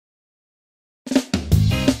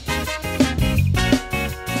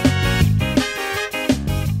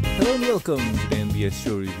Welcome to the MBS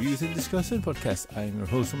Show Reviews and Discussion Podcast. I'm your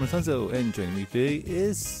host, Sanzo, and joining me today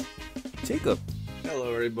is Jacob.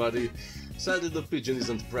 Hello everybody. Sadly the pigeon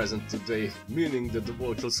isn't present today, meaning that the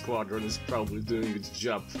Vocal Squadron is probably doing its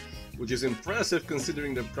job, which is impressive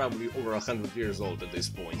considering they're probably over 100 years old at this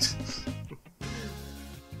point.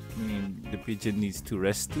 I mean, the pigeon needs to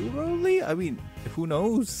rest too, probably? I mean, who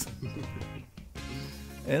knows?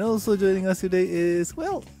 And also joining us today is,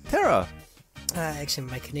 well, Tara. Actually,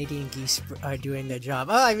 my Canadian geese are doing their job.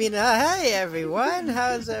 Hey everyone!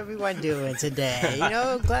 How's everyone doing today?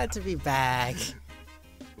 Glad to be back.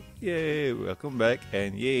 Yay, welcome back,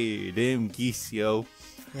 and yay, damn geese, yo.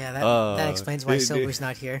 Yeah, that explains why Silver's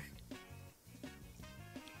not here.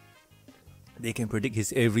 They can predict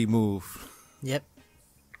his every move. Yep.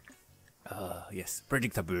 Yes,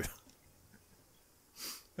 predictable.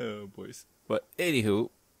 Oh, boys. But anywho,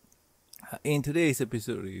 in today's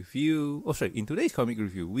in today's comic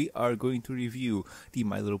review, we are going to review the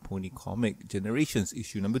My Little Pony comic Generations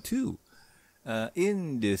issue number 2.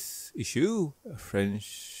 In this issue,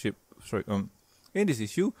 friendship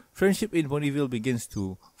in Ponyville begins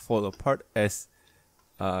to fall apart as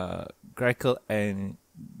Grackle and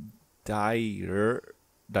Dyre's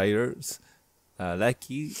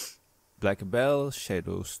lackeys, Black Belle,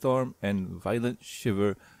 Shadow Storm, and Violet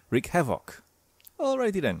Shiver wreak havoc.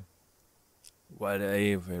 Alrighty then. What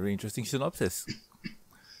a very interesting synopsis.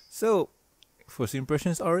 So, first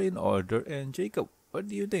impressions are in order, and Jacob, what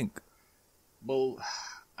do you think? Well,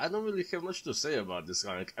 I don't really have much to say about this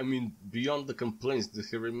comic. I mean, beyond the complaints that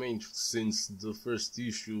have remained since the first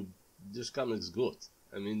issue, this comic's good.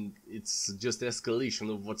 I mean, it's just escalation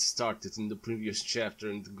of what started in the previous chapter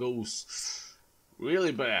and goes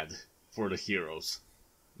really bad for the heroes.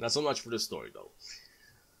 Not so much for the story, though.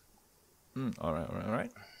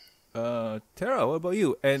 Alright. Tara, what about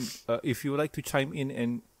you? And if you would like to chime in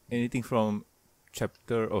and anything from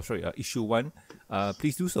issue 1,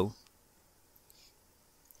 please do so.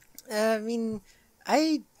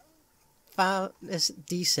 I found this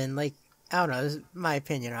decent. I don't know, this is my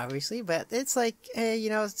opinion, obviously, but it's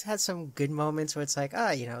it's had some good moments where it's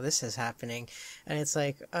this is happening, and it's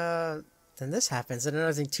then this happens. And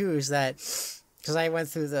another thing too is that, because I went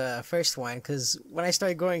through the first one, because when I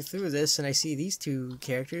started going through this and I see these two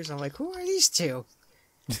characters, I'm like, who are these two?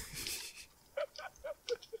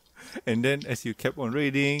 And then as you kept on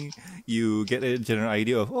reading, you get a general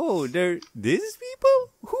idea of, they're these people?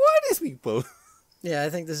 Who are these people? Yeah, I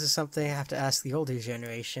think this is something I have to ask the older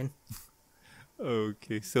generation.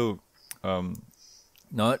 Okay, so,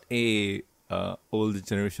 not a older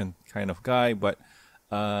generation kind of guy, but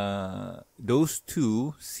those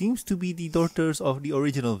two seems to be the daughters of the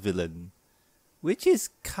original villain, which is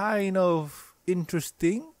kind of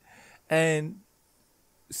interesting. And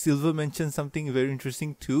Silver mentioned something very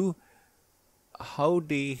interesting too, how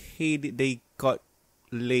they got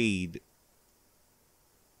laid.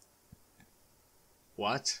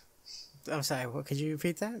 What? I'm sorry, what, could you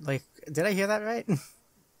repeat that? Did I hear that right?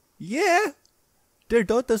 Yeah, they're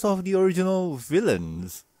daughters of the original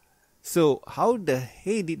villains. So how the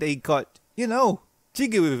hey did they got,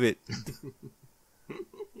 jiggy with it?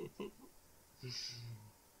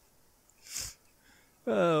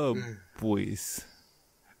 Oh, boys.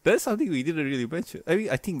 That's something we didn't really mention. I mean,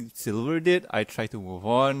 I think Silver did. I tried to move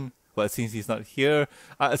on, but since he's not here,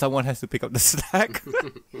 someone has to pick up the slack.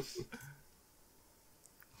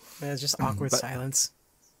 It's just awkward silence.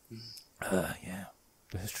 Yeah,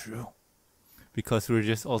 that's true. Because we're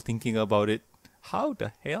just all thinking about it. How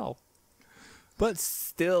the hell? But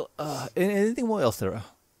still, anything more else, Sarah?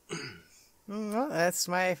 Well, that's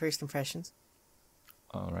my first impressions.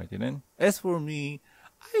 Alrighty then. As for me,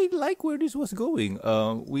 I like where this was going.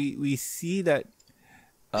 We see that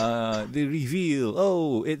they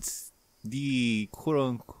reveal, it's the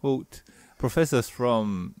quote-unquote professors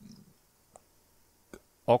from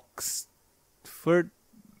Oxford.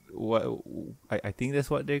 I think that's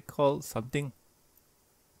what they're called, something.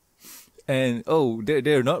 And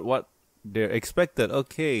they're not what they're expected.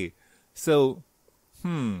 Okay, so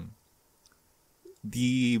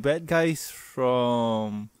the bad guys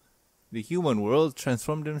from the human world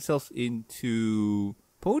transform themselves into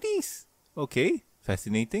ponies. Okay,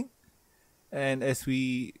 fascinating. And as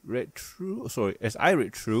I read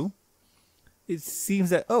through, it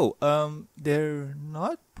seems that they're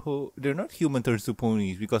not human turns to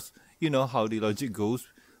ponies, because you know how the logic goes.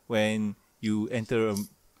 When you enter a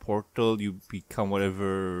portal, you become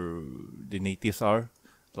whatever the natives are,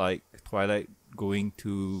 like Twilight going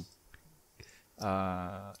to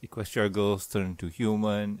Equestria girls turn to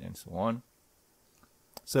human and so on.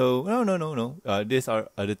 So no. These are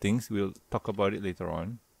other things. We'll talk about it later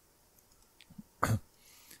on.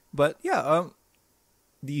 But yeah,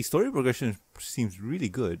 the story progression seems really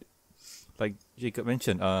good. Like Jacob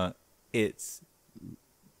mentioned, it's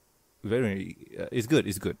it's good.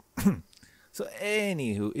 It's good. So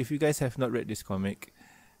anywho, if you guys have not read this comic,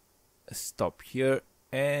 stop here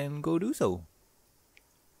and go do so.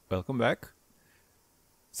 Welcome back.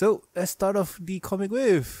 So let's start off the comic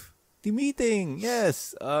with the meeting.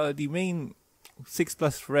 Yes, the main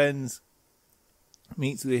 6+ friends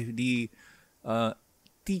meets with the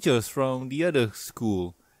teachers from the other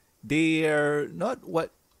school. They are not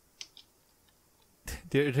what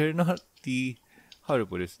they're not the, how to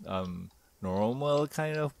put this, normal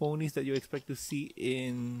kind of ponies that you expect to see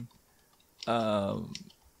in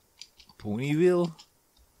Ponyville.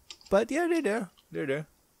 But yeah, they're there.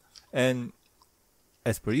 And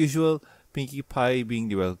as per usual, Pinkie Pie, being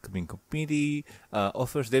the welcoming committee,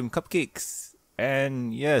 offers them cupcakes.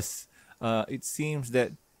 And yes, it seems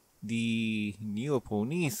that the new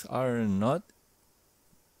ponies are not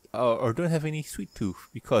or don't have any sweet tooth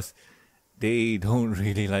because they don't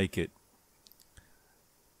really like it.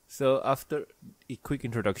 So after a quick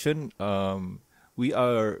introduction, we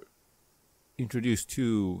are introduced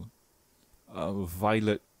to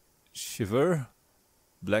Violet Shiver,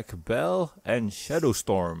 Black Belle, and Shadow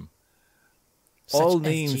Storm. Such All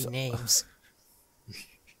edgy names.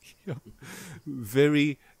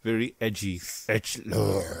 Very, very edgy.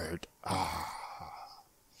 Edgelord.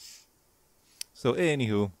 So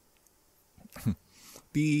anywho,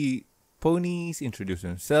 the ponies introduce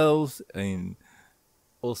themselves and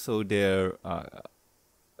also their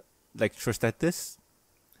lecture status,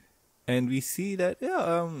 and we see that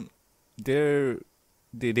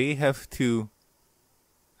they have to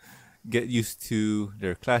get used to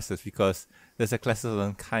their classes because there's a class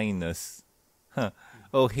on kindness.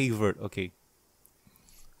 Oh, Havert. Okay,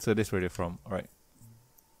 so that's where they're from. All right.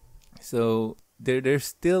 So they're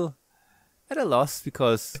still at a loss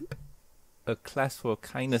because a class for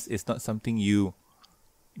kindness is not something you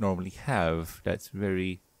normally have. That's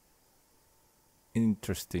very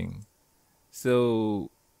interesting. So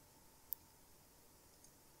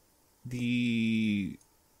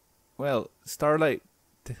Starlight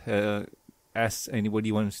asks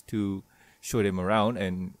anybody wants to show them around,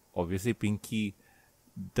 and obviously Pinkie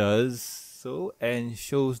does so and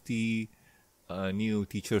shows the new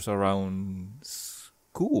teachers around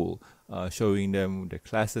school, showing them the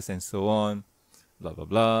classes and so on, blah blah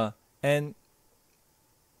blah. And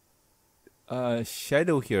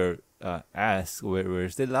Shadow here asks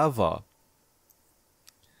where's the lava,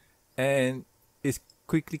 and is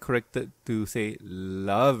quickly corrected to say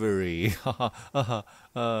lavery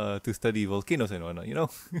to study volcanoes and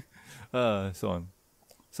whatnot, so on.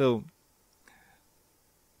 So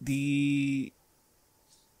the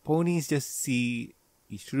ponies just see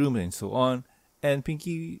each room and so on, and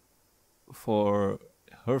Pinkie, for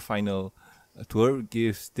her final tour,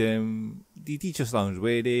 gives them the teacher's lounge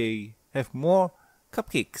where they have more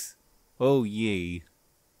cupcakes. Oh yay.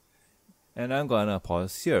 And I'm gonna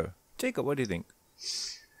pause here. Jacob, what do you think?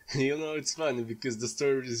 It's funny because the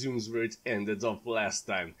story resumes where it ended off last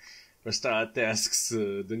time, where Starlight asks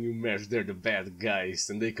the new mayor they're the bad guys,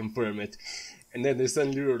 and they confirm it, and then they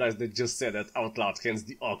suddenly realize they just said that out loud, hence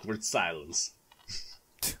the awkward silence.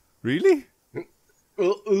 Really?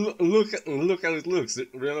 Well, look how it looks.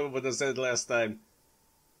 Remember what I said last time?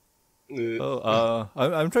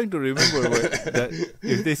 I'm trying to remember that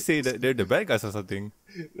if they say that they're the bad guys or something.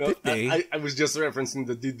 No, did they? I was just referencing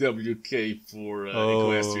the DWK for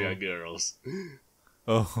Equestria Girls.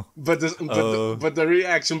 Oh. But the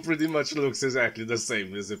reaction pretty much looks exactly the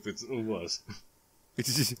same as if it was.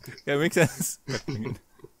 Yeah, makes sense.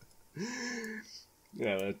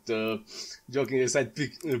 Yeah, but joking aside,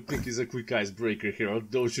 Pink is a quick icebreaker here,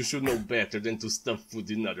 although she should know better than to stuff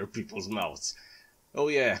food in other people's mouths. Oh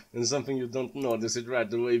yeah, and something you don't notice it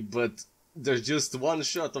right away, but there's just one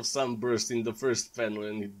shot of Sunburst in the first panel,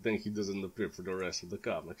 and then he doesn't appear for the rest of the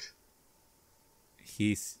comic.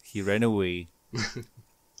 He ran away.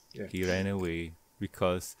 Yeah. He ran away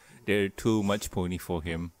because they're too much pony for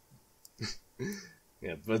him.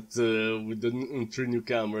 Yeah, but with the 3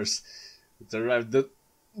 newcomers, it arrived.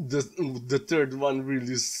 The third one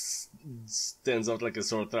really stands out like a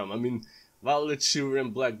sore thumb. I mean, Violet Shiver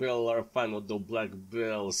and Black Belle are fine, although Black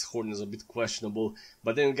Belle's horn is a bit questionable.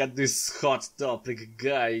 But then you got this hot topic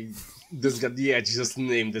guy that's got the edgiest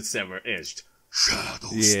name that's ever edged. Shadow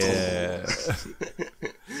Yeah.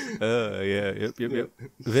 Yep.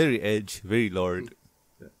 Very edge, very lord.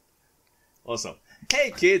 Yeah. Also,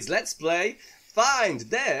 hey kids, let's play Find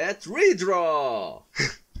That Redraw!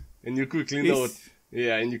 And you quickly notice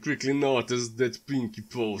that Pinkie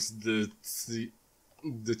posts that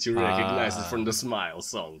that you recognize it from the Smile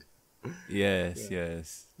song. Yes,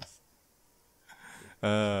 yes.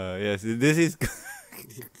 Yes, this is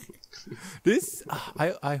this.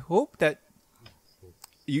 I hope that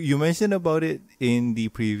you mentioned about it in the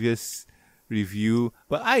previous review,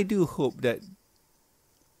 but I do hope that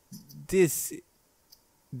this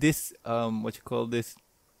what you call this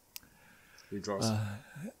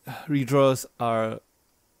redraws are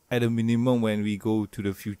at a minimum when we go to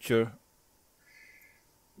the future.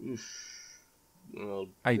 Well,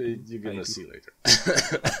 you're gonna see later.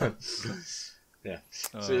 Yeah.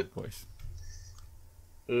 So, boys.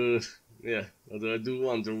 Yeah. Although I do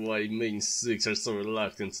wonder why main 6 are so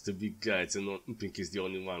reluctant to be guides and Pink is the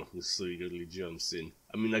only one who so eagerly jumps in.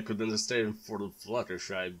 I mean, I could understand for the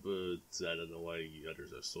Fluttershy, but I don't know why the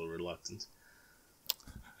others are so reluctant.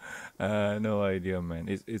 No idea, man.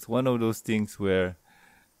 It's one of those things where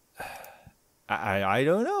I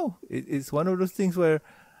don't know. It's one of those things where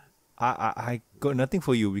I got nothing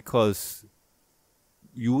for you, because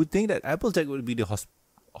you would think that Applejack would be the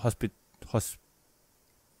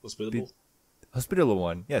hospitable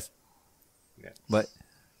one, yes. Yeah. But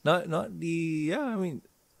not the I mean,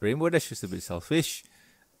 Rainbow Dash is a bit selfish.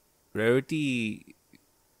 Rarity,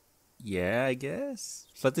 yeah, I guess.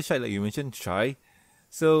 Fluttershy, like you mentioned, shy.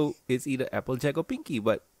 So it's either Applejack or Pinky,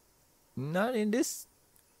 but not in this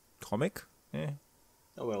comic.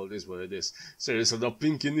 Oh, well, it is what it is. Seriously, though,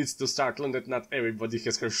 Pinky needs to start learning that not everybody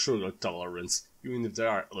has her sugar tolerance, even if there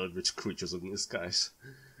are eldritch creatures in disguise.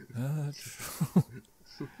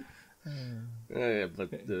 True. Yeah, but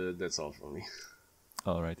that's all for me.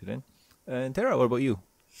 Alright then. And Tara, what about you?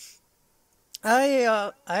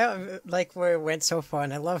 I like where it went so far,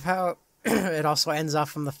 and I love how it also ends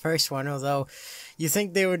off from the first one, although you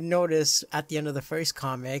think they would notice at the end of the first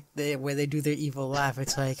comic where they do their evil laugh.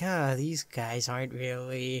 It's like, these guys aren't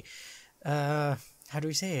really, how do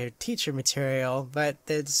we say it, teacher material. But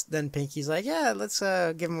then Pinky's like, yeah, let's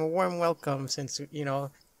give them a warm welcome since,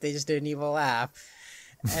 they just did an evil laugh.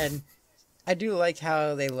 And I do like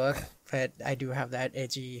how they look, but I do have that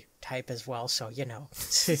edgy type as well, so,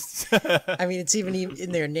 I mean, it's even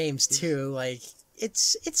in their names, too, like,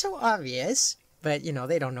 it's so obvious, but,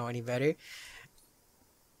 they don't know any better.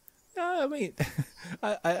 I mean,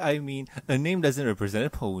 I mean, a name doesn't represent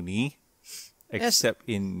a pony, except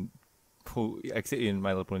in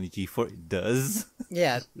My Little Pony G4, it does.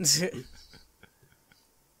 Yeah.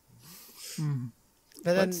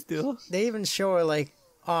 But then still, they even show her, like,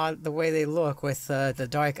 the way they look with the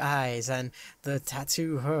dark eyes and the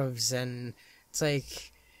tattoo hooves, and it's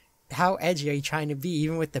like, how edgy are you trying to be,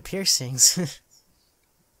 even with the piercings?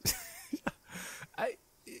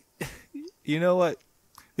 You know what?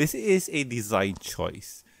 This is a design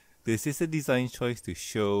choice. This is a design choice to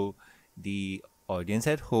show the audience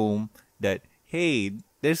at home that, hey,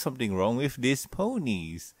 there's something wrong with these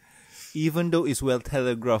ponies. Even though it's well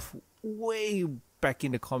telegraphed way back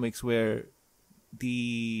in the comics where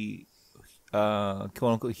the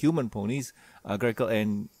quote-unquote human ponies, Grackle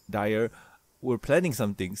and Dyre, were planning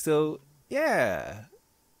something. So, yeah.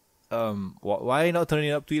 Why not turn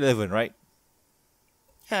it up to 11, right?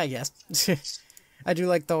 Yeah, I guess. I do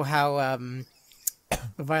like, though, how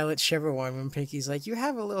Violet Shiver one, when Pinky's like, you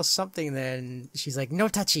have a little something there, and she's like, no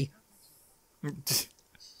touchy.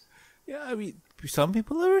 Yeah, I mean, some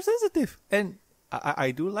people are sensitive, and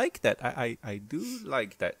I do like that. I do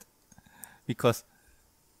like that, because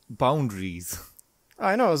boundaries. Oh,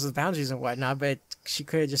 I know it was the boundaries and whatnot, but she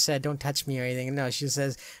could have just said, don't touch me or anything. No, she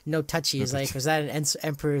says, no touchy. Is like, was that an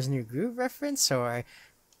Emperor's New Groove reference, or...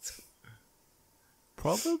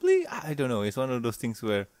 Probably, I don't know. It's one of those things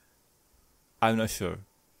where I'm not sure.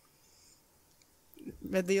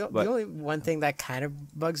 But the only one thing that kind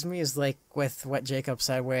of bugs me is like with what Jacob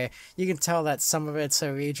said, where you can tell that some of it's a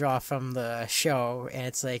redraw from the show, and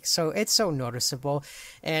it's like it's so noticeable.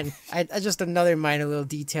 And I just another minor little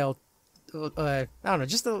detail. I don't know,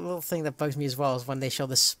 just a little thing that bugs me as well is when they show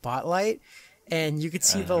the spotlight, and you could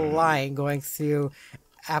see the line going through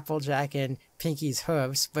Applejack and Pinky's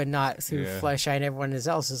hooves, but not through Fluttershy and everyone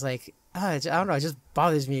else. Is like, I don't know, it just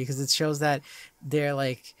bothers me because it shows that they're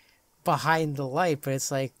like behind the light, but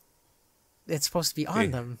it's like it's supposed to be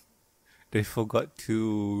on them. They forgot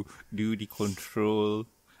to do the control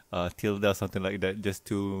tilde or something like that just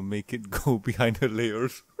to make it go behind the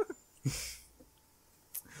layers.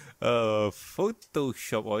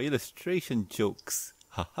 Photoshop or illustration jokes.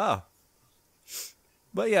 Haha.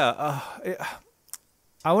 But yeah,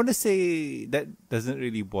 I want to say that doesn't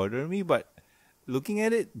really bother me, but looking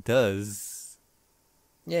at it does.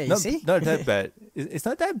 Yeah, you see? Not that bad. It's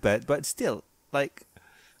not that bad, but still, like,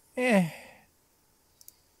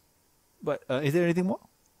 But is there anything more?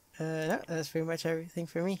 No, that's pretty much everything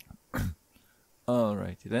for me.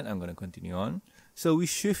 Alright, then I'm gonna continue on. So we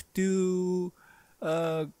shift to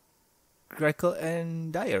Grackle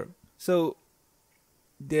and Dyre. So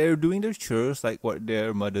they're doing their chores like what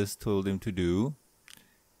their mothers told them to do,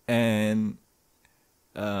 and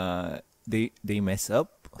they mess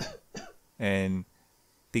up, and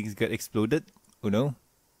things get exploded.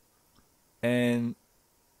 And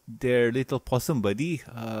their little possum buddy.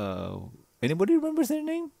 Anybody remembers their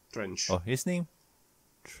name? Trench. Oh, his name?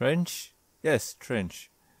 Trench? Yes, Trench.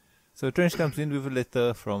 So Trench comes in with a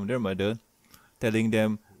letter from their mother telling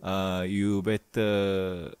them, you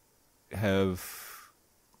better have...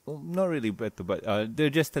 Well, not really better, but they're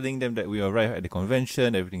just telling them that we arrived at the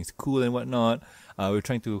convention, everything's cool and whatnot. We're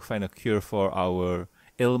trying to find a cure for our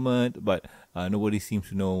ailment, but nobody seems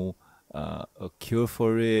to know a cure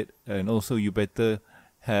for it. And also you better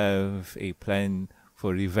have a plan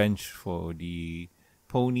for revenge for the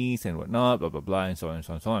ponies and whatnot, blah, blah, blah, and so on and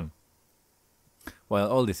so on and so on. While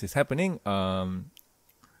all this is happening,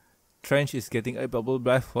 Trench is getting a bubble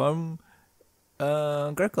bath from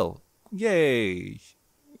Grackle. Yay!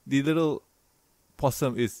 The little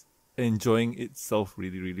possum is enjoying itself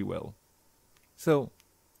really, really well. So,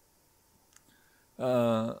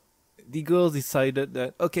 the girls decided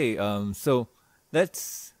that, okay, so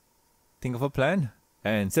let's think of a plan.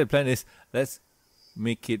 And said plan is, let's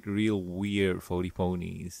make it real weird for the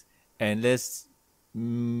ponies. And let's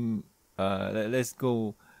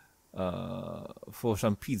go for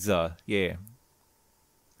some pizza. Yeah.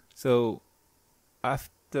 So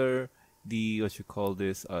after the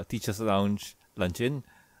teachers lounge luncheon,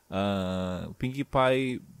 Pinkie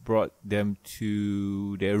Pie brought them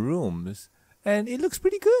to their rooms, and it looks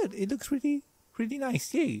pretty good. It looks pretty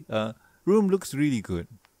nice. Yay! Room looks really good.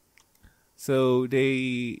 So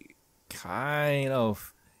they kind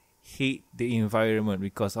of hate the environment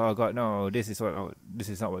because, oh god, no, this is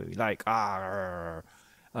not what we like.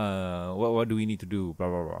 What do we need to do? Blah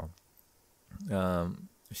blah blah.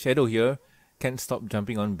 Shadow here can't stop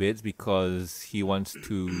jumping on beds because he wants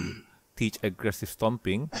to teach aggressive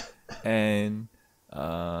stomping, and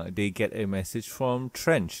they get a message from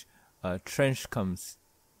Trench. Trench comes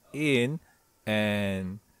in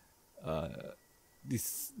and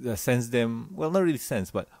this sends them, well, not really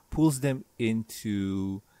sends, but pulls them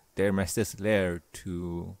into their master's lair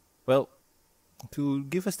to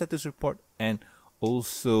give a status report and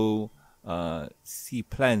also see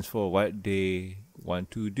plans for what they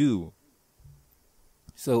want to do.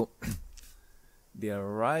 So they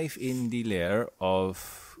arrive in the lair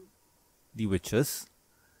of the witches,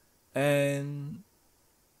 and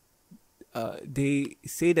they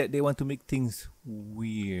say that they want to make things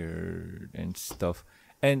weird and stuff.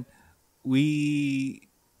 And we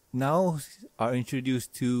now are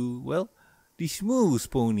introduced to, well, the schmooze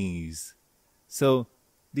ponies. So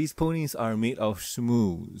these ponies are made of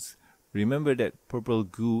schmooze. Remember that purple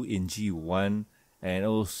goo in G1 and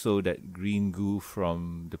also that green goo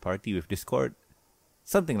from the party with Discord?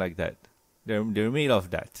 Something like that. They're made of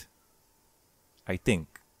that, I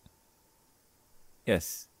think.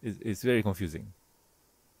 Yes, it's very confusing.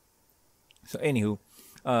 So anywho,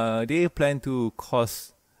 they plan to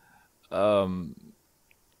cause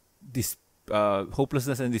this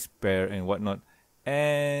hopelessness and despair and whatnot.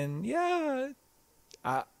 And yeah,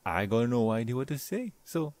 I got no idea what to say.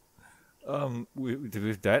 So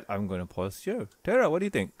with that, I'm gonna pause here. Tara, what do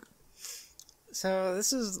you think? So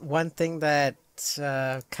this is one thing that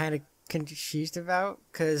kind of confused about,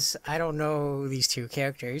 because I don't know these two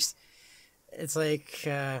characters. It's like,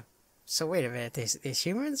 so wait a minute, there's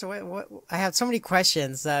humans? What? I have so many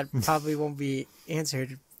questions that probably won't be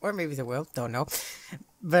answered, or maybe they will, don't know.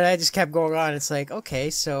 But I just kept going on. It's like, okay,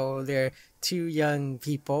 so they're two young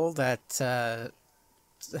people that,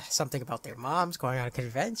 something about their moms going on a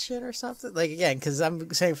convention or something. Like, again, because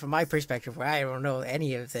I'm saying from my perspective where I don't know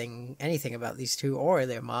anything about these two or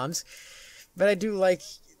their moms. But I do like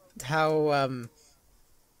how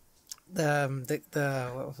the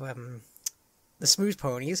smooth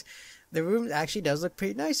ponies, the room actually does look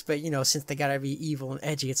pretty nice, but since they gotta be evil and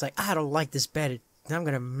edgy, it's like, I don't like this bed, I'm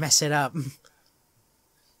gonna mess it up.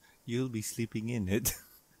 You'll be sleeping in it.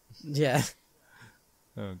 Yeah.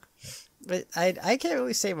 Okay. But I can't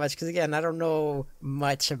really say much because, again, I don't know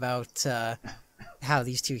much about how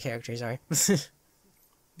these two characters are.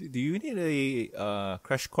 Do you need a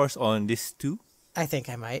crash course on this too? I think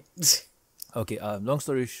I might. Okay, long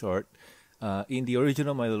story short, in the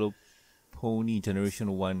original My Little Pony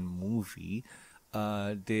Generation 1 movie,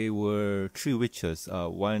 there were three witches,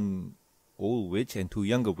 one old witch and two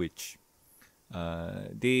younger witch.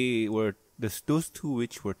 They were those two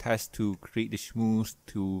which were tasked to create the schmooze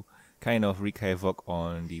to kind of wreak havoc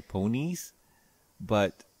on the ponies,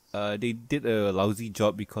 but they did a lousy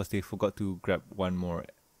job because they forgot to grab one more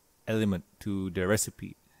element to their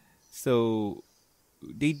recipe. So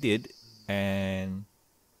they did, and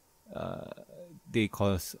they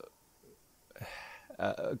cause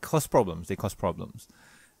problems. They cause problems.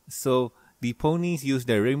 So the ponies use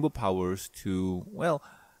their rainbow powers to,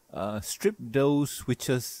 strip those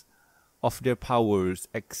witches of their powers,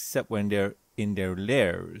 except when they're in their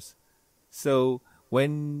lairs. So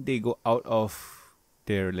when they go out of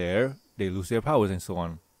their lair, they lose their powers and so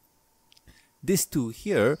on. These two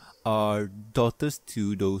here are daughters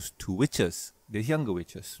to those two witches, the younger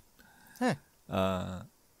witches. Huh.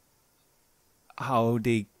 How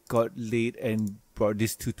they got laid and brought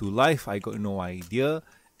these two to life, I got no idea.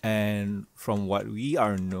 And from what we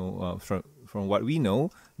from what we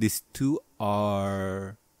know, these two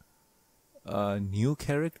are new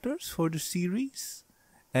characters for the series,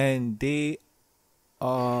 and they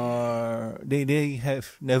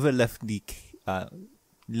have never left the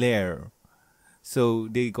lair, so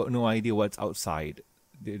they got no idea what's outside.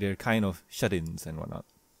 They're kind of shut-ins and whatnot.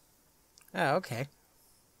 Oh, okay.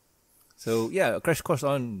 So yeah, a crash course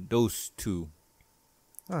on those two.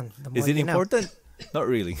 Oh, Is it important? Not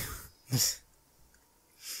really.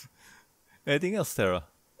 Anything else, Sarah?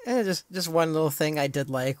 Just one little thing I did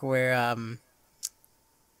like where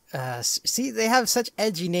see, they have such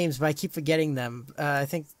edgy names, but I keep forgetting them. I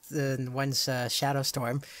think the one's Shadow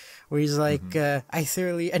Storm, where he's like, I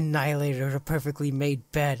thoroughly annihilated a perfectly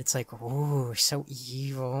made bed. It's like, ooh, so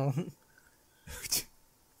evil.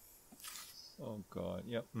 Oh God,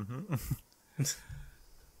 yep.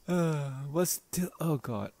 What still? Oh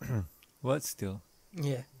God, what still?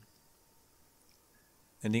 Yeah.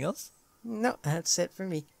 Anything else? No, that's it for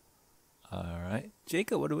me. All right,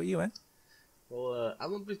 Jacob. What about you, man? Well,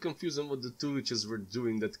 I'm a bit confused on what the two witches were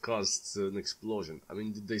doing that caused an explosion. I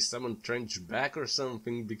mean, did they summon Trench back or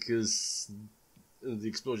something? Because the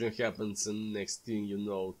explosion happens and next thing you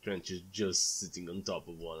know, Trench is just sitting on top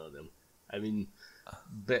of one of them. I mean,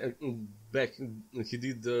 back he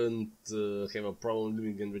didn't have a problem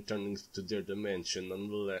living and returning to their dimension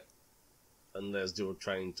unless they were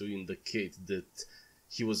trying to indicate that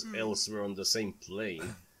he was elsewhere on the same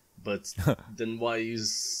plane. But then why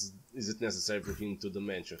is it necessary for him to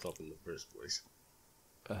dimension hop in the first place?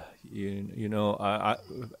 I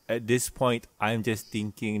at this point, I'm just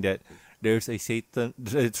thinking that there's a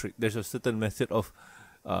certain method of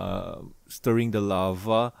stirring the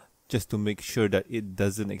lava just to make sure that it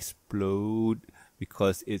doesn't explode,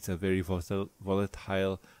 because it's a very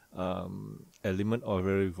volatile element or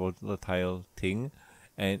very volatile thing,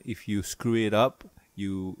 and if you screw it up,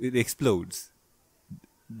 it explodes.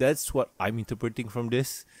 That's what I'm interpreting from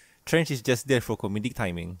this. Trench is just there for comedic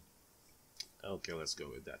timing. Okay, let's go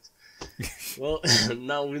with that. Well,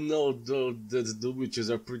 now we know though that the witches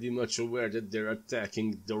are pretty much aware that they're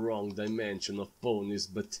attacking the wrong dimension of ponies,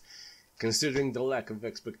 but considering the lack of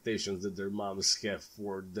expectations that their moms have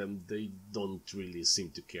for them, they don't really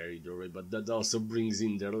seem to care either way. But that also brings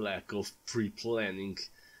in their lack of pre-planning,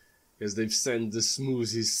 as they've sent the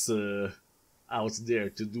smoothies out there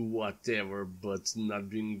to do whatever, but not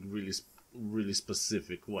being really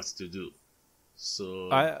specific what to do. So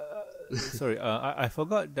I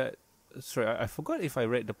forgot that. Sorry, I forgot if I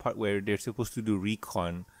read the part where they're supposed to do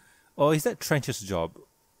recon, or is that Trench's job?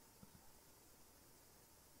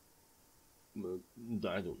 I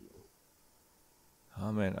don't know.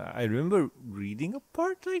 Oh man, I remember reading a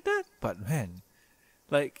part like that, but man,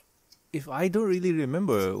 like, if I don't really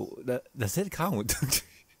remember, does that count?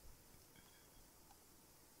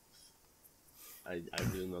 I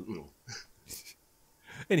do not know.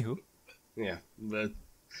 Anywho. Yeah, but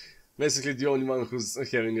basically the only one who's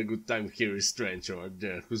having a good time here is Trench over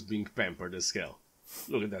there, who's being pampered as hell.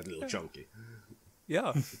 Look at that little chunky.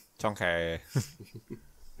 Yeah, chunky.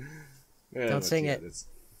 Yeah, Don't sing it.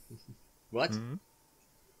 What? Mm-hmm.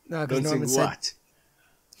 No, Don't Norman sing said, what?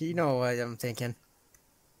 You know what I'm thinking.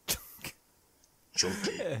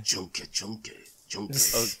 Chunky, chunky, chunky. Chunky.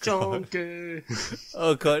 Oh, Chunky.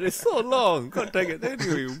 Oh god, it's so long. God dang it.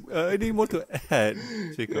 Anyway, any more to add,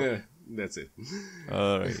 Jacob? Yeah, that's it.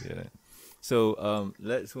 Alright, yeah. So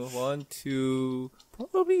let's move on to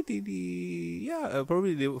probably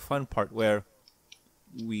probably the fun part where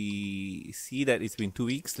we see that it's been 2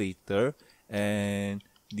 weeks later and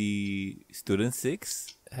the student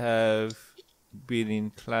 6 have been in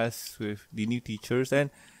class with the new teachers, and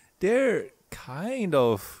they're kind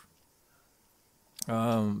of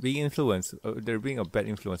being influenced. They're being a bad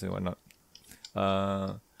influence and whatnot.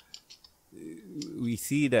 we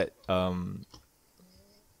see that some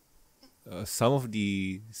of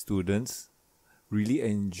the students really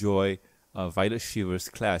enjoy Violet Shiver's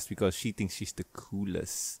class because she thinks she's the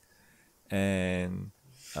coolest, and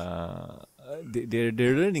they're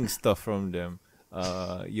learning stuff from them.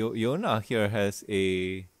 Yona here has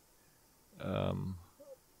a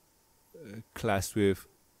class with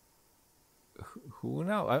who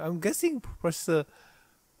now? I'm guessing Professor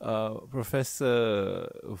Violet,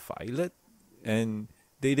 and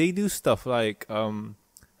they do stuff like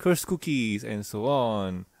curse cookies and so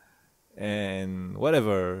on, and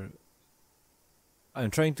whatever. I'm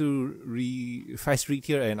trying to fast read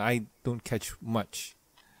here, and I don't catch much.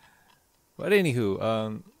 But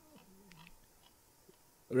anywho,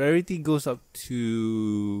 Rarity goes up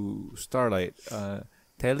to Starlight,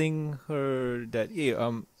 telling her that, hey,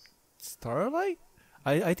 Starlight,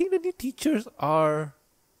 I think the new teachers are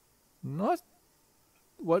not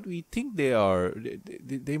what we think they are.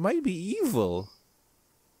 They might be evil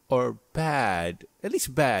or bad. At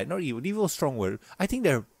least bad, not evil. Evil is a strong word. I think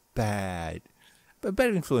they're bad. A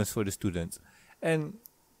bad influence for the students. And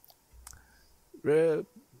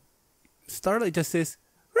Starlight just says,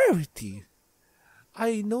 Rarity,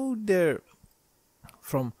 I know they're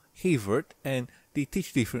from Havoc and they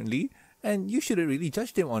teach differently, and you shouldn't really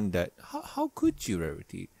judge them on that. How could you,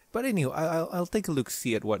 Rarity? But anyway, I'll take a look,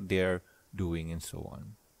 see at what they're doing and so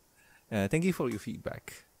on. Thank you for your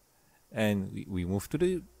feedback. And we move to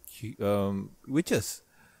the witches.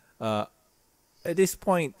 At this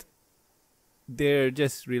point, they're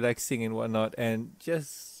just relaxing and whatnot, and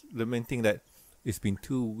just lamenting that it's been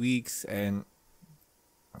 2 weeks and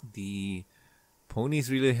the ponies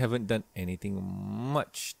really haven't done anything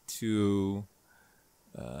much to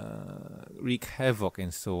wreak havoc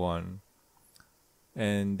and so on.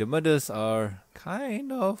 And the mothers are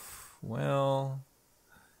kind of, well,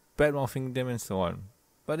 bad-mouthing them and so on.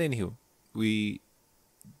 But anywho, we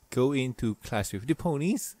go into class with the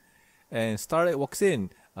ponies, and Starlight walks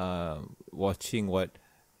in, watching what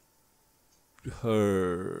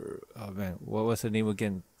her, oh man, what was her name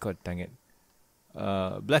again? God dang it.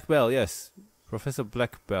 Black Belle, yes. Professor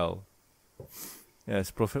Black Belle.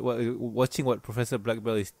 Yes, watching what Professor Black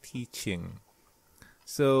Belle is teaching.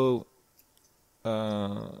 So,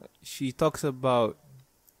 she talks about,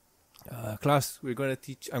 class, I'm going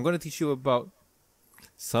to teach you about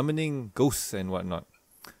summoning ghosts and whatnot,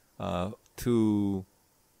 to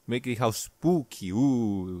make the house spooky,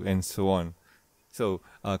 ooh, and so on. So,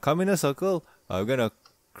 come in a circle. We're gonna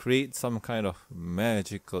create some kind of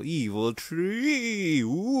magical evil tree.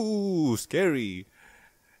 Ooh, scary.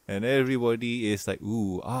 And everybody is like,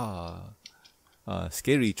 ooh,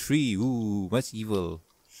 scary tree. Ooh, much evil.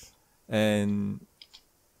 And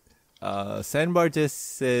Sandbar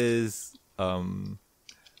just says, Black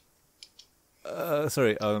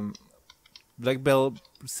Belle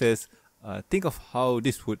says, think of how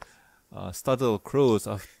this would startle crows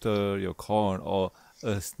after your corn, or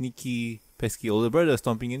a sneaky, pesky older brother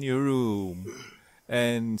stomping in your room.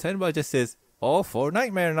 And Sandbar just says, or for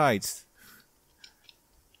nightmare nights.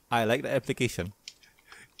 I like the application.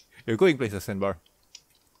 You're going places, Sandbar.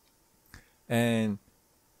 And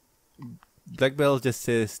Black Belle just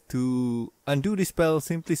says, to undo the spell,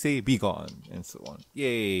 simply say, be gone, and so on.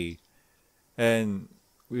 Yay. And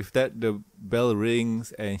with that, the bell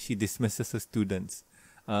rings and she dismisses the students.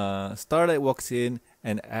 Starlight walks in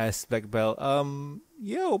and asks Black Belle,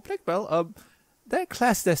 yo, Black Belle, that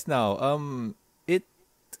class just now,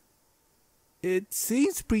 it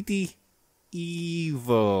seems pretty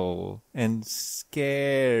evil and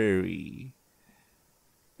scary.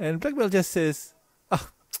 And Black Belle just says,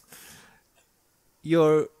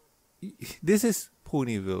 this is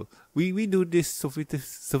Ponyville. We do this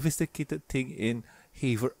sophisticated thing in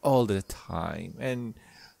Havoc all the time, and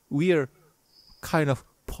we are kind of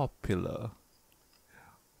popular.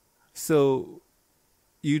 So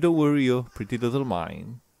you don't worry your pretty little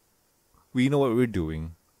mind. We know what we're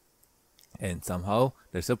doing. And somehow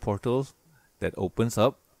there's a portal that opens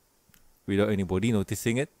up without anybody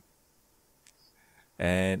noticing it.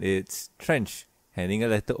 And it's Trench handing a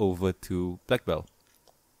letter over to Black Belle.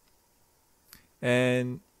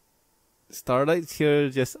 And Starlight here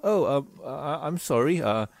just, I'm sorry.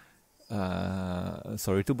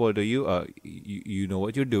 Sorry to bother you. You know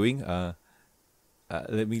what you're doing.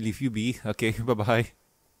 Let me leave you be. Okay, bye-bye.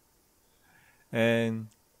 And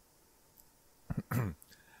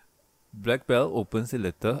Black Belle opens the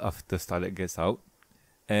letter after Starlight gets out.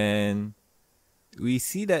 And we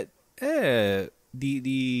see that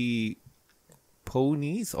the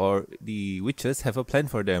ponies or the witches have a plan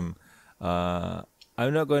for them.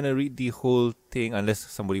 I'm not going to read the whole thing unless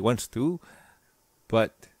somebody wants to.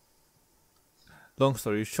 But long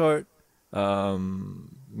story short,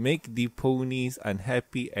 make the ponies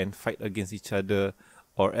unhappy and fight against each other,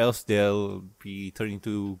 or else they'll be turning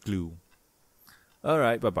to glue.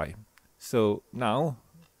 Alright, bye-bye. So now,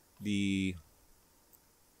 the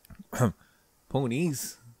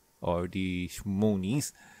ponies, or the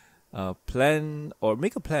shmonies, plan or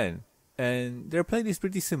make a plan. And their plan is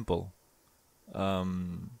pretty simple.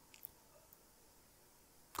 Do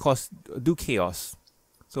chaos.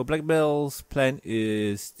 So Black Belle's plan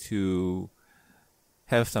is to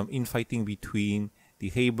have some infighting between the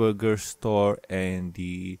hamburger store and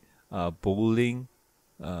the bowling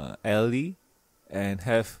alley, and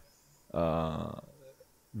have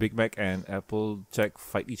Big Mac and Applejack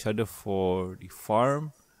fight each other for the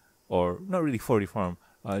farm, or not really for the farm,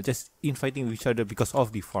 just infighting with each other because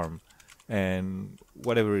of the farm and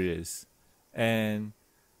whatever it is. And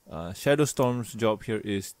Shadow Storm's job here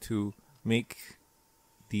is to make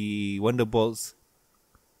the Wonderbolts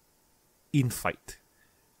infight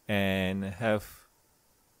and have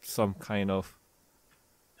some kind of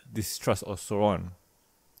distrust or so on.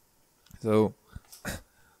 So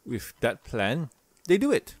with that plan, they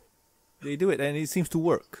do it, and it seems to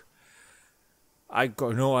work. I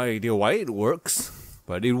got no idea why it works,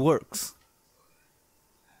 but it works.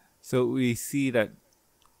 So we see that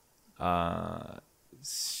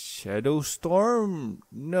Shadow Storm?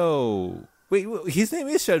 No. Wait, his name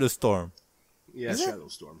is Shadow Storm. Yeah, Shadow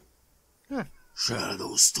Storm. Huh.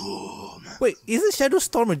 Shadow Storm. Wait, isn't Shadow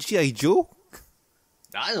Storm a G.I. Joe?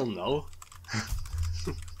 I don't know.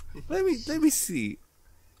 Let me see.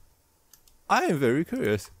 I am very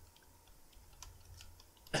curious.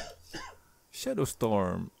 Shadow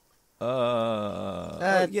Storm.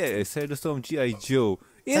 Yeah, Shadow Storm G.I. Joe.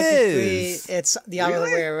 It is. It's the other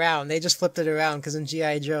way around. They just flipped it around because in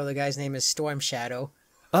G.I. Joe, the guy's name is Storm Shadow.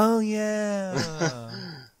 Oh yeah.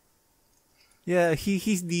 Yeah,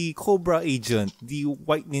 he's the Cobra agent, the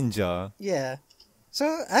white ninja. Yeah.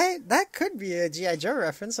 So that could be a G.I. Joe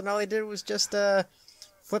reference, and all he did was just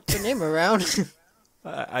flip the name around.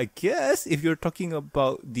 I guess if you're talking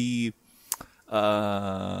about the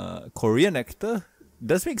Korean actor,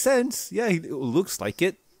 does make sense. Yeah, it looks like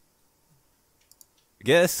it. I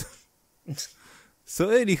guess. So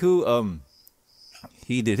anywho,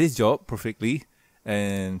 he did his job perfectly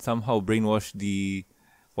and somehow brainwashed the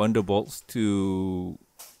Wonderbolts to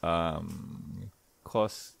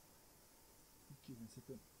cause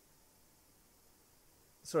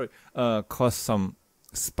some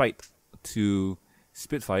spite to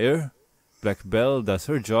Spitfire. Black Belle does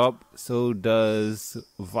her job, so does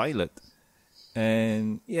Violet.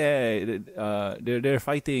 And yeah, they're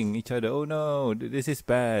fighting each other. Oh no, this is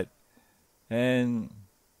bad. And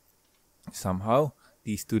somehow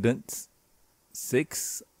the students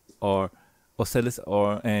 6 or Ocellus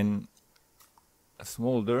and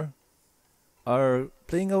Smolder are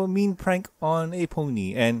playing a mean prank on a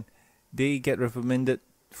pony, and they get reprimanded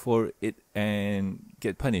for it and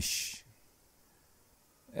get punished.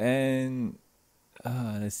 And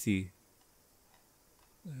let's see.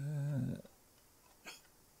 And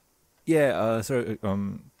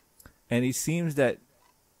it seems that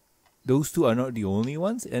those two are not the only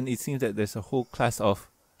ones, and it seems that there's a whole class of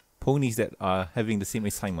ponies that are having the same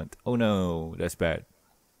assignment. Oh no, that's bad.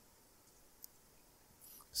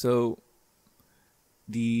 So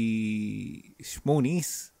the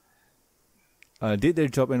Shmonies did their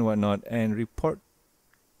job and whatnot, and report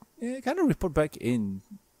back in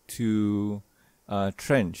to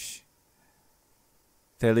Trench,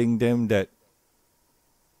 telling them that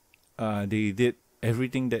they did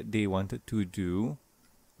everything that they wanted to do,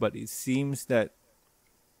 but it seems that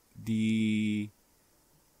the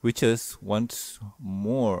witches want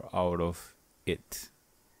more out of it,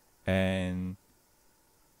 and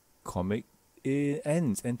comic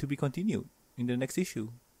ends and to be continued in the next issue.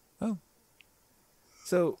 Oh,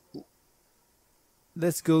 so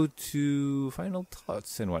let's go to final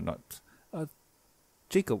thoughts and whatnot.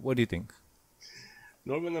 Jacob, what do you think?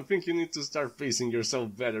 Norman, I think you need to start pacing yourself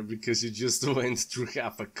better because you just went through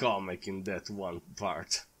half a comic in that one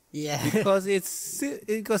part. Yeah. Because it's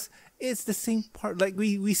the same part. Like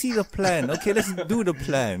we see the plan. Okay, let's do the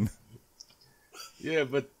plan. Yeah,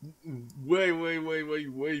 but way, you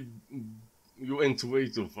went way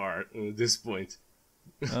too far at this point.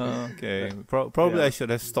 Okay, probably Yeah. I should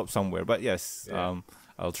have stopped somewhere. But yes, Yeah.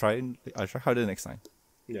 I'll try harder next time.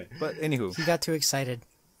 Yeah. But anywho, He got too excited.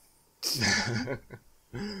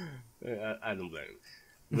 I don't blame him.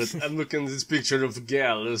 But I'm looking at this picture of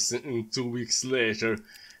Gallus 2 weeks later,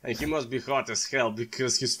 And he must be hot as hell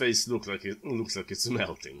because his face looks like it's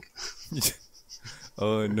melting.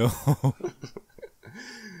 Oh no.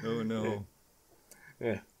 Oh no.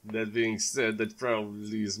 Yeah. That being said, that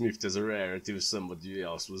probably is miffed as a rarity if somebody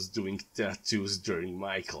else was doing tattoos during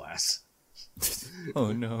my class.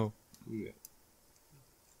 Oh no. Yeah.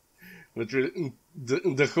 But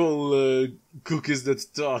the whole cookies that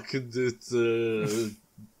talk that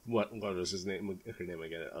what was his name? Her name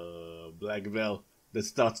again? Black Belle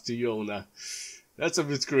that talked to Yona. That's a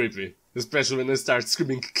bit creepy, especially when they start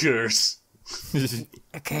screaming curse. A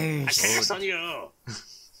curse. A curse on you.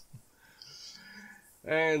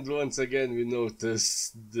 And once again, we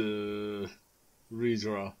notice the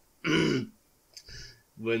redraw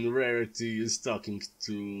when Rarity is talking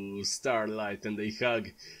to Starlight and they hug.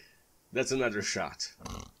 That's another shot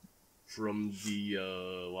from the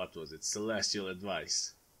what was it? Celestial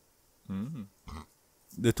Advice. Mm.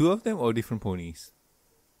 The two of them or different ponies?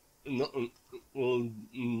 No, well,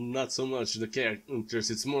 not so much the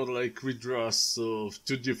characters. It's more like redraws of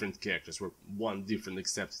two different characters, where one different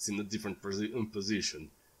except it's in a different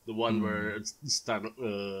position. The one where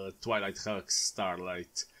Twilight hugs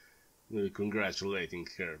Starlight, congratulating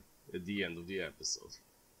her at the end of the episode.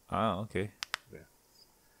 Ah, okay. Yeah.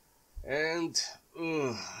 And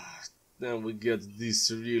then we get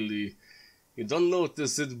this really... You don't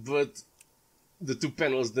notice it, but the two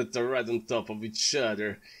panels that are right on top of each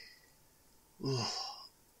other...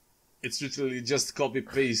 It's literally just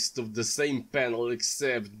copy-paste of the same panel,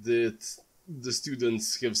 except that the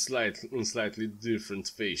students have slightly different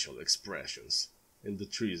facial expressions, and the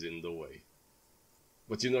trees in the way.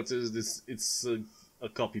 But you notice this, it's a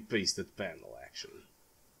copy-pasted panel, actually.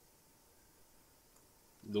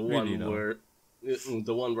 The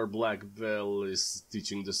one where Black Belle is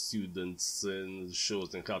teaching the students and shows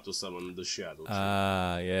them how to summon the shadow.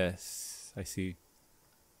 Ah, yes, I see.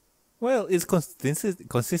 Well, it's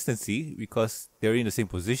consistency because they're in the same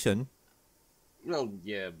position. Well,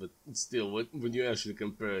 yeah, but still, when you actually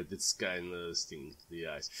compare it, it's kind of stinging to the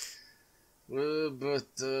eyes.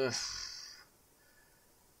 The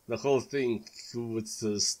whole thing with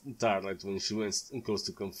Starlight when she goes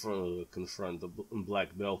to confront the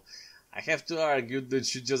Black Belle, I have to argue that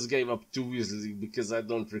she just gave up too easily because I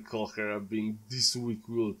don't recall her being this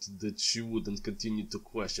weak-willed that she wouldn't continue to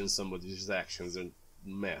question somebody's actions and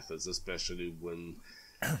methods, especially when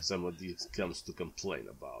somebody comes to complain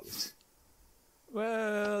about it.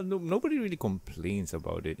 Well, nobody really complains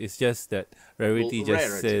about it. It's just that Rarity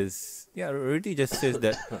says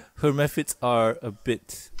that her methods are a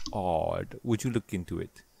bit odd. Would you look into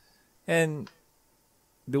it? And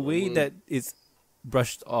the way that it's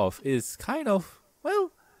brushed off is kind of,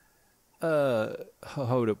 well,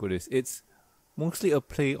 how would I put this? It's mostly a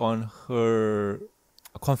play on her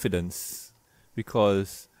confidence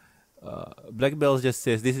because Black Belle just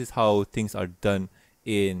says this is how things are done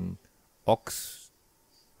in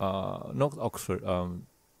not Oxford,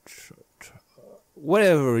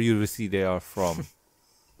 whatever university they are from.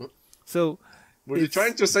 So, were you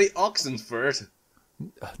trying to say Oxenford?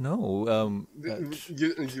 No.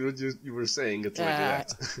 You were saying it like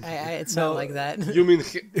that. It sounded like that. You mean?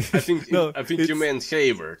 I think you meant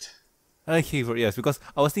Harvard. Harvard, yes, because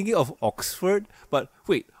I was thinking of Oxford, but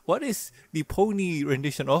wait, what is the pony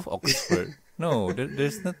rendition of Oxford? No,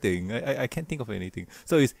 there's nothing. I can't think of anything.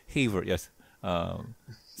 So it's Harvard, yes.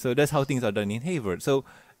 So that's how things are done in Harvard. So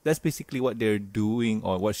that's basically what they're doing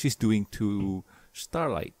or what she's doing to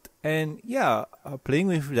Starlight. And yeah, playing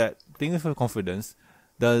with her confidence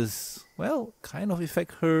does, well, kind of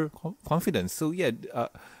affect her confidence. So yeah,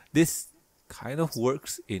 this kind of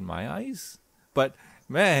works in my eyes. But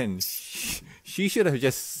man, she should have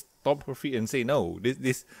just stomped her feet and say no.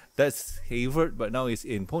 That's Harvard, but now it's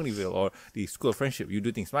in Ponyville or the School of Friendship. You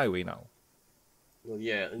do things my way now. Well,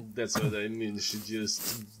 yeah, that's what I mean. She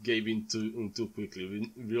just gave in too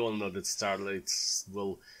quickly. We all know that Starlight,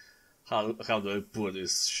 well, how do I put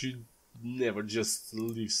this? She never just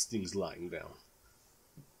leaves things lying down.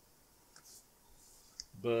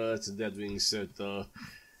 But that being said,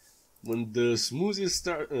 when the smoothies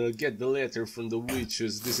get the letter from the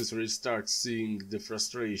witches, this is where you start seeing the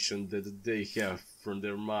frustration that they have from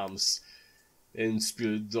their moms and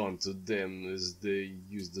spill it on to them as they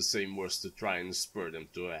use the same words to try and spur them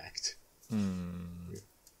to act.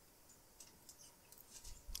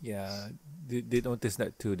 Yeah, they noticed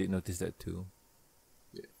that too.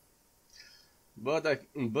 Yeah.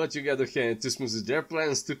 But you gotta hand to Smoothie, their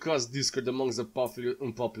plans to cause discord amongst the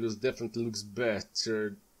populace definitely looks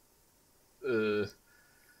better. Hold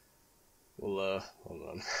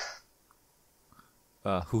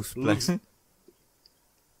on. Who's plan?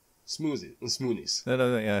 Smoonies.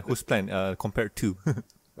 No, yeah, whose plan? Compared to.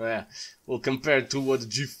 Yeah, well, compared to what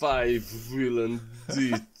G5 villain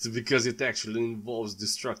did, because it actually involves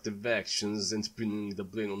destructive actions and pinning the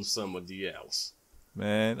blame on somebody else.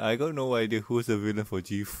 Man, I got no idea who's the villain for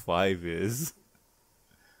G5 is.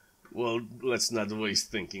 Well, let's not waste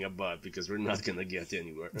thinking about it, because we're not gonna get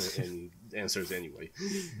any answers anyway.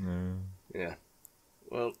 Yeah.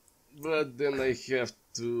 Well, but then I have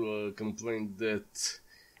to complain that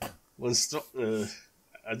when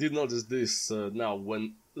I did notice this now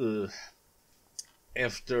when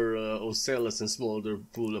after Ocellus and Smolder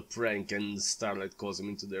pull a prank and Starlight calls him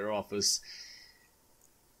into their office,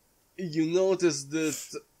 you notice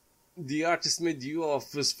that the artist made the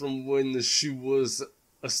office from when she was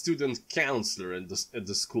a student counselor at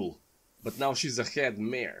the school, but now she's a head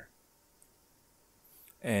mayor.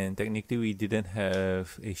 And technically we didn't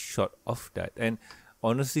have a shot of that. And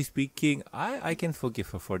honestly speaking, I can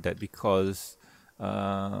forgive her for that, because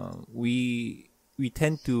we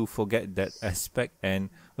tend to forget that aspect,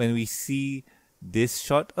 and when we see this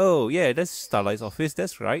shot, oh yeah, that's Starlight's office,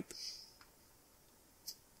 that's right.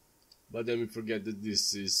 But then we forget that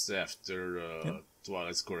this is after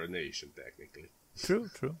Twilight's coronation, technically. True.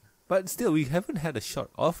 But still, we haven't had a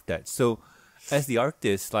shot of that. So, as the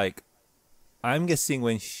artist, like, I'm guessing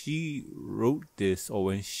when she wrote this or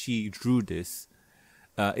when she drew this,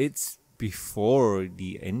 it's before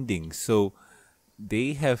the ending. So,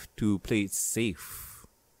 they have to play it safe.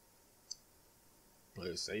 Play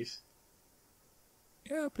it safe?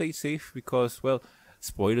 Yeah, play it safe because, well,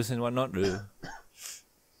 spoilers and whatnot.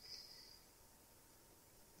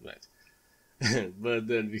 Right. But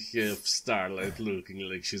then we have Starlight looking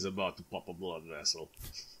like she's about to pop a blood vessel.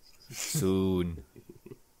 Soon.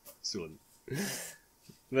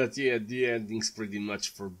 But yeah, the ending's pretty much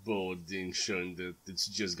foreboding, showing that it's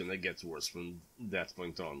just gonna get worse from that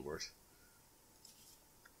point onward.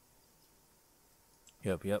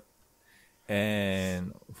 Yep.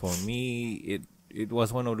 And for me, it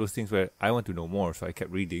was one of those things where I want to know more, so I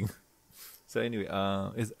kept reading. So anyway,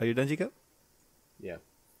 are you done, Jacob? Yeah.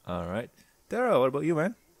 All right. Tara, what about you,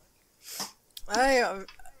 man? I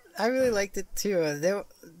really liked it too. They're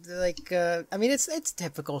like, I mean, it's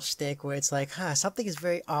typical shtick where it's like, something is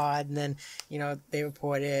very odd, and then they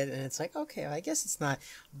report it, and it's like, okay, well, I guess it's not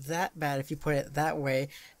that bad if you put it that way.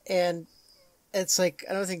 And it's like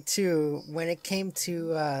another thing too, when it came to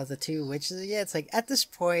the two witches, yeah, it's like at this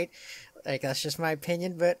point, like that's just my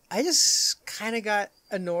opinion, but I just kind of got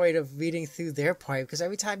annoyed of reading through their part, because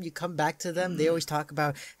every time you come back to them, they always talk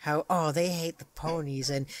about how, they hate the ponies,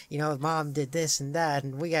 and mom did this and that,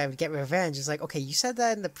 and we gotta get revenge. It's like, okay, you said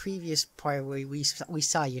that in the previous part where we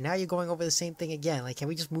saw you. Now you're going over the same thing again. Like, can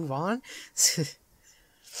we just move on?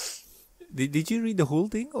 Did you read the whole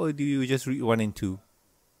thing, or do you just read 1 and 2?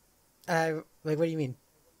 Like, what do you mean?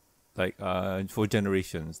 Like, for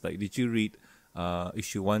generations. Like, did you read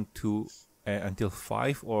issue 1, 2 until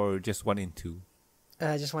 5, or just 1 and 2?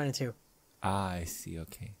 Just 1 and 2. I see.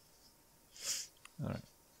 Okay. All right.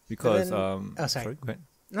 Because then, sorry. Go ahead.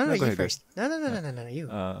 No, you ahead, first. No, you.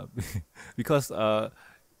 Because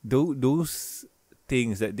those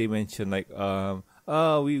things that they mention, like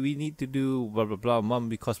we need to do blah blah blah, mom,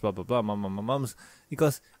 because blah blah blah, mom's,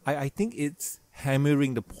 because I think it's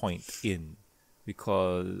hammering the point in,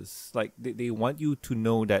 because like they want you to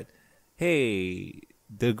know that, hey,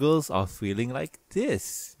 the girls are feeling like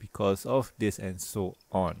this because of this and so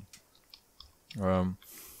on.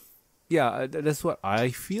 Yeah, that's what I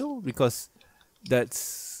feel, because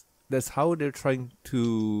that's how they're trying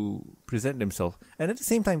to present themselves. And at the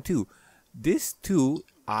same time too, these two,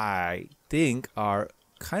 I think, are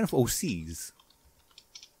kind of OCs.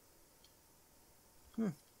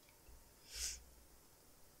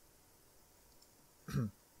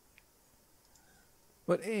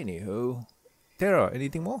 But anywho, Tara,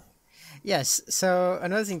 anything more? Yes. So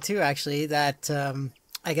another thing too, actually, that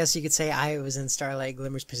I guess you could say I was in Starlight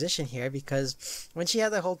Glimmer's position here, because when she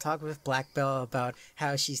had the whole talk with Black Belle about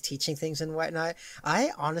how she's teaching things and whatnot,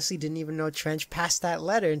 I honestly didn't even know Trench passed that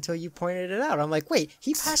letter until you pointed it out. I'm like, wait,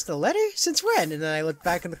 he passed the letter? Since when? And then I looked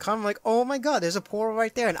back in the comic, I'm like, oh my god, there's a portal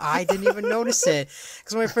right there, and I didn't even notice it.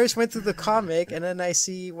 Because when I first went through the comic, and then I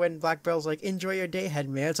see when Black Belle's like, enjoy your day,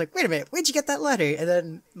 headman, it's like, wait a minute, where'd you get that letter? And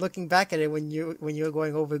then looking back at it, when you're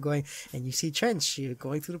going, and you see Trench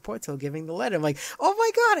going through the portal, giving the letter, I'm like, oh my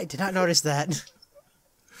god, I did not notice that.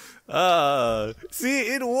 See,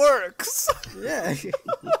 it works. Yeah.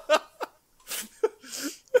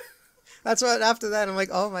 That's what, after that, I'm like,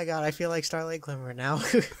 oh my god, I feel like Starlight Glimmer now.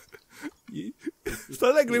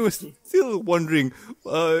 Starlight Gray was still wondering,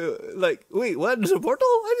 like, wait, what? There's a portal?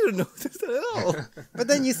 I didn't know this at all. But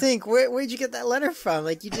then you think, where'd you get that letter from?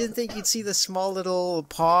 Like, you didn't think you'd see the small little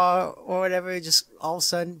paw or whatever, just all of a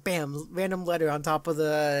sudden, bam, random letter on top of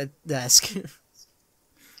the desk.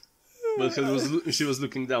 Well, she was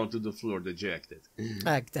looking down to the floor, dejected.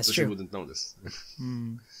 That's so true. She wouldn't notice.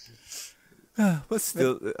 But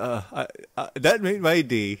still, that made my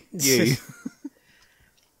day. Yay.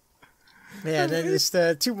 Yeah, then there's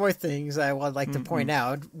two more things I would like to point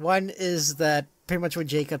out. One is that pretty much what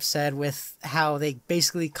Jacob said with how they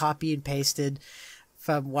basically copy and pasted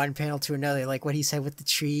from one panel to another, like what he said with the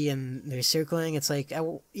tree and they're circling. It's like,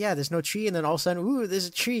 oh, yeah, there's no tree, and then all of a sudden, ooh, there's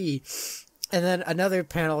a tree. And then another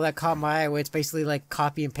panel that caught my eye where it's basically like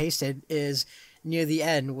copy and pasted is near the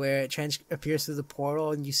end where Trench appears through the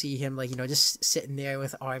portal and you see him like, just sitting there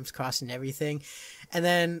with arms crossed and everything. And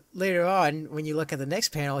then later on, when you look at the next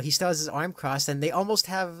panel, he still has his arm crossed and they almost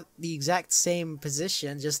have the exact same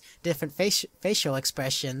position, just different facial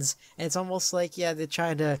expressions. And it's almost like, yeah, they're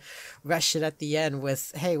trying to rush it at the end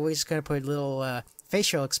with, hey, we're just going to put little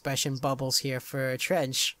facial expression bubbles here for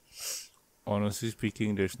Trench. Honestly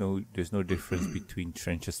speaking, there's no difference between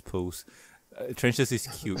Trench's pose. Trench's is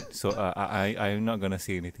cute, so I'm not gonna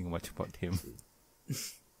say anything much about him.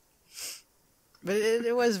 But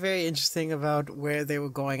it was very interesting about where they were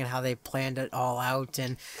going and how they planned it all out,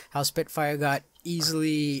 and how Spitfire got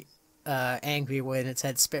easily angry when it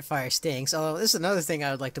said Spitfire stinks. Although this is another thing I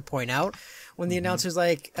would like to point out. When the announcer's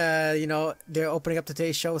like, they're opening up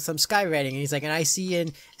today's show with some skywriting, and he's like, and I see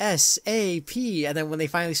an S-A-P, and then when they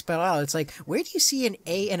finally spell it out, it's like, where do you see an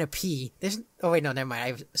A and a P? Oh wait, no, never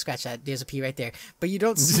mind, I scratched that, there's a P right there. But you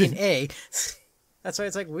don't see an A. That's why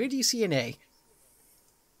it's like, where do you see an A?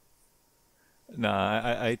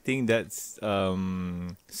 Nah, I think that's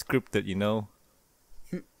scripted,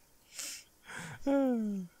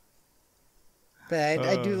 But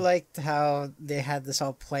I do like how they had this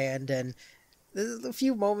all planned, and there's a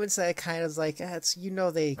few moments that I kind of like,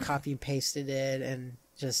 they copy and pasted it, and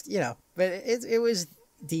just, but it was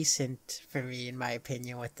decent for me, in my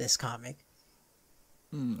opinion, with this comic.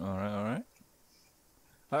 All right.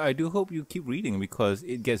 I do hope you keep reading because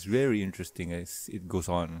it gets very interesting as it goes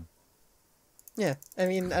on. Yeah, I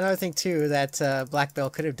mean, another thing, too, that Black Belle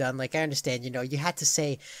could have done, like, I understand, you had to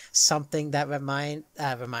say something that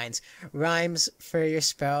rhymes for your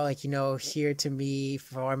spell, like, here to me,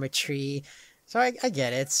 form a tree. So I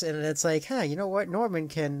get it, and it's like, you know what, Norman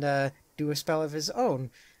can do a spell of his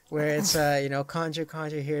own, where it's,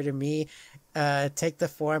 conjure here to me, take the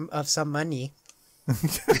form of some money.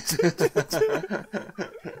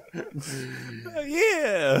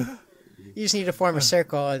 Yeah! You just need to form a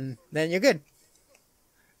circle, and then you're good.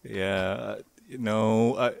 Yeah,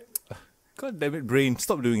 God damn it, brain,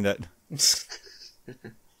 stop doing that.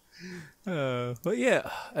 But yeah,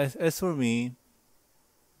 as for me,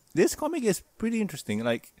 this comic is pretty interesting.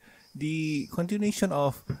 Like, the continuation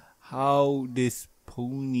of how these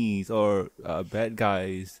ponies or bad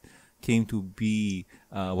guys came to be,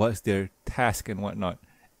 what's their task and whatnot.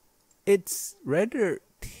 It's rather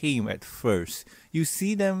tame at first. You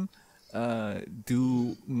see them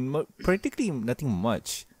do practically nothing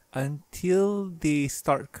much until they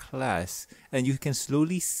start class, and you can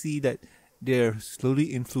slowly see that they're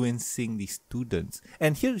slowly influencing the students.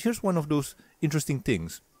 And here's one of those interesting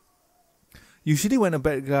things. Usually when a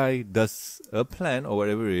bad guy does a plan or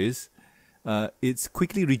whatever it is, it's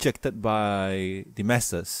quickly rejected by the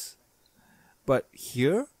masses. But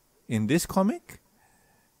here, in this comic,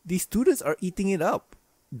 the students are eating it up.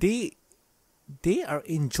 They are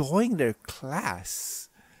enjoying their class.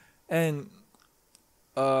 And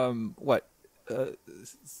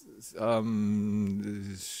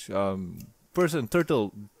person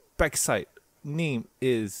turtle backside name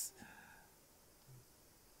is,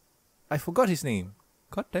 I forgot his name.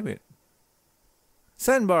 God damn it.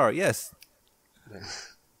 Sandbar, yes.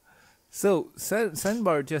 So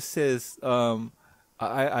Sandbar just says,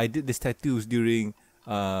 I did these tattoos during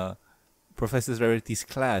Professor Rarity's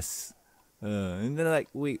class. And they're like,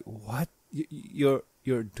 wait, what?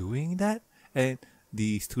 You're doing that? And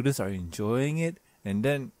the students are enjoying it. And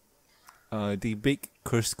then they bake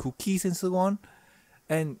cursed cookies and so on.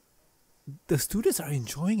 And the students are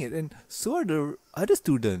enjoying it. And so are the other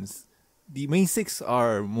students. The main six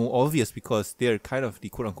are more obvious because they're kind of the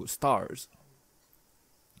quote-unquote stars.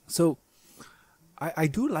 So I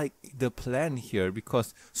do like the plan here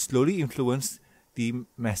because slowly influence the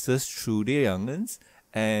masses through their youngins,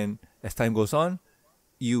 and as time goes on,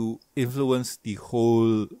 you influence the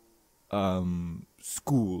whole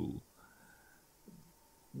school,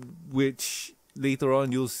 which later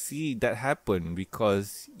on you'll see that happen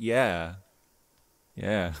because yeah.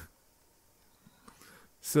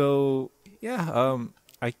 So yeah,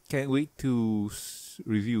 I can't wait to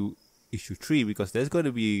review issue 3 because that's going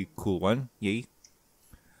to be a cool one. Yay.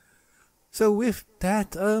 So with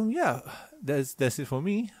that, that's it for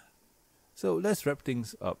me. So let's wrap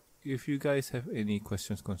things up. If you guys have any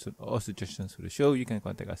questions, concerns, or suggestions for the show, you can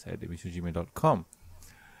contact us at mbs@gmail.com.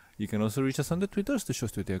 You can also reach us on the Twitters. The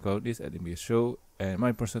show's Twitter account is at MBS Show, and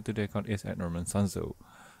my personal Twitter account is at Norman Sanzo.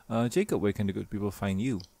 Jacob, where can the good people find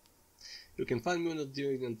you? You can find me on the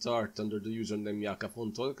Deviant Art under the username Jakob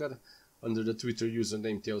Fon Torkar, under the Twitter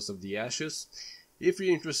username Tales of the Ashes. If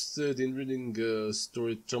you're interested in reading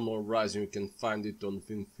story Terminal Rising, you can find it on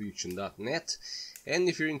filmfiction.net. And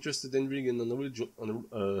if you're interested in reading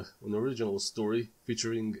an original story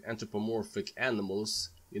featuring anthropomorphic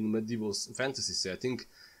animals in a medieval fantasy setting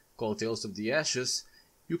called Tales of the Ashes,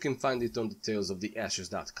 you can find it on the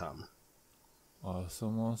talesoftheashes.com.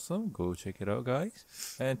 Awesome. Go check it out, guys.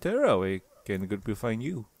 And Tara, where can the good people find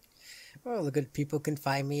you? Well, the good people can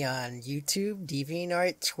find me on YouTube,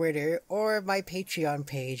 DeviantArt, Twitter, or my Patreon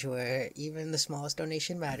page where even the smallest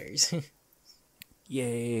donation matters.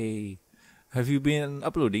 Yay! Have you been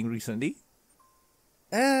uploading recently?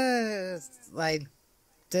 I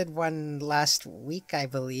did one last week, I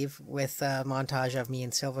believe, with a montage of me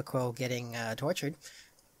and Silver Crow getting tortured.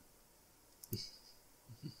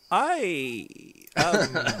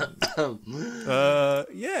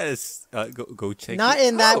 Yes. Go check. Not it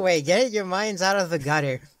in that out. way. Get your minds out of the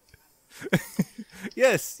gutter.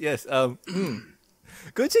 Yes.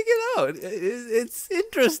 Go check it out. It's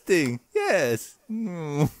interesting. Yes.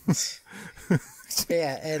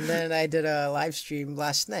 Yeah, and then I did a live stream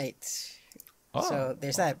last night. So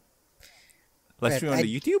there's that. Live stream on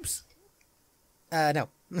the YouTubes? No.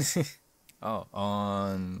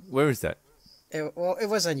 On where is that? It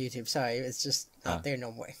was on YouTube. Sorry, it's just not there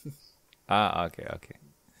no more. Okay.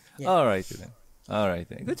 Yeah. All right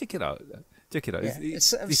then. Go check it out. Yeah.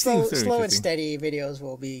 It's it slow seems very and interesting. steady videos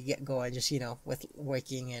will be going, just with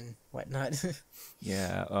working and whatnot.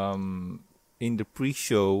 Yeah. In the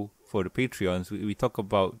pre-show for the Patreons, we talk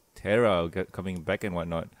about Terra coming back and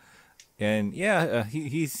whatnot. And yeah,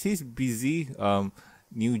 he's busy.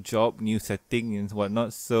 New job, new setting and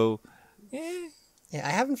whatnot. So, Yeah,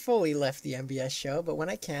 I haven't fully left the MBS show, but when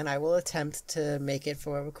I can, I will attempt to make it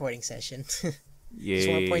for a recording session. yeah. Just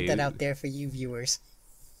want to point that out there for you viewers.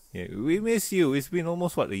 Yeah, we miss you. It's been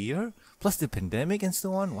almost a year, plus the pandemic and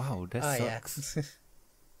so on. Wow, that sucks. Yeah.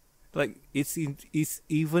 Like it's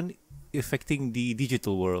even affecting the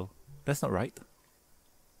digital world. That's not right.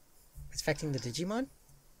 It's affecting the Digimon?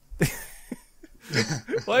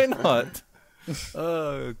 Why not?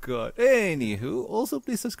 Oh god. Anywho, also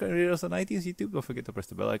please subscribe and rate us on iTunes, YouTube. Don't forget to press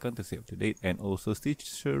the bell icon to stay up to date, and also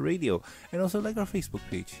Stitcher Radio, and also like our Facebook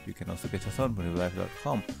page. You can also catch us on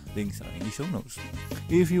ponyville.com. Links are in the show notes.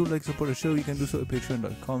 If you would like to support the show, you can do so at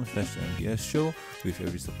patreon.com/MBS show. With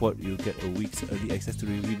every support, you'll get a week's early access to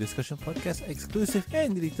review discussion podcast, exclusive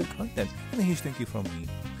and deleted content, and a huge thank you from me.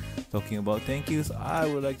 Talking about thank yous, I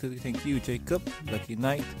would like to thank you, Jacob, Lucky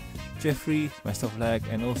Knight, Jeffrey, myself Lag,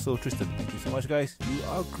 and also Tristan. Thank you so much, guys. You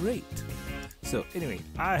are great. So anyway,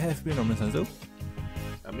 I have been Norman Sanzo.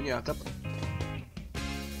 I'm Jakob.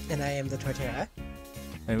 And I am the Torterra.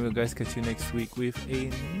 And we'll guys catch you next week with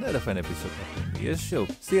another fun episode of the MBS show.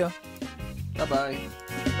 See ya. Bye-bye.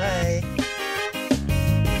 Bye.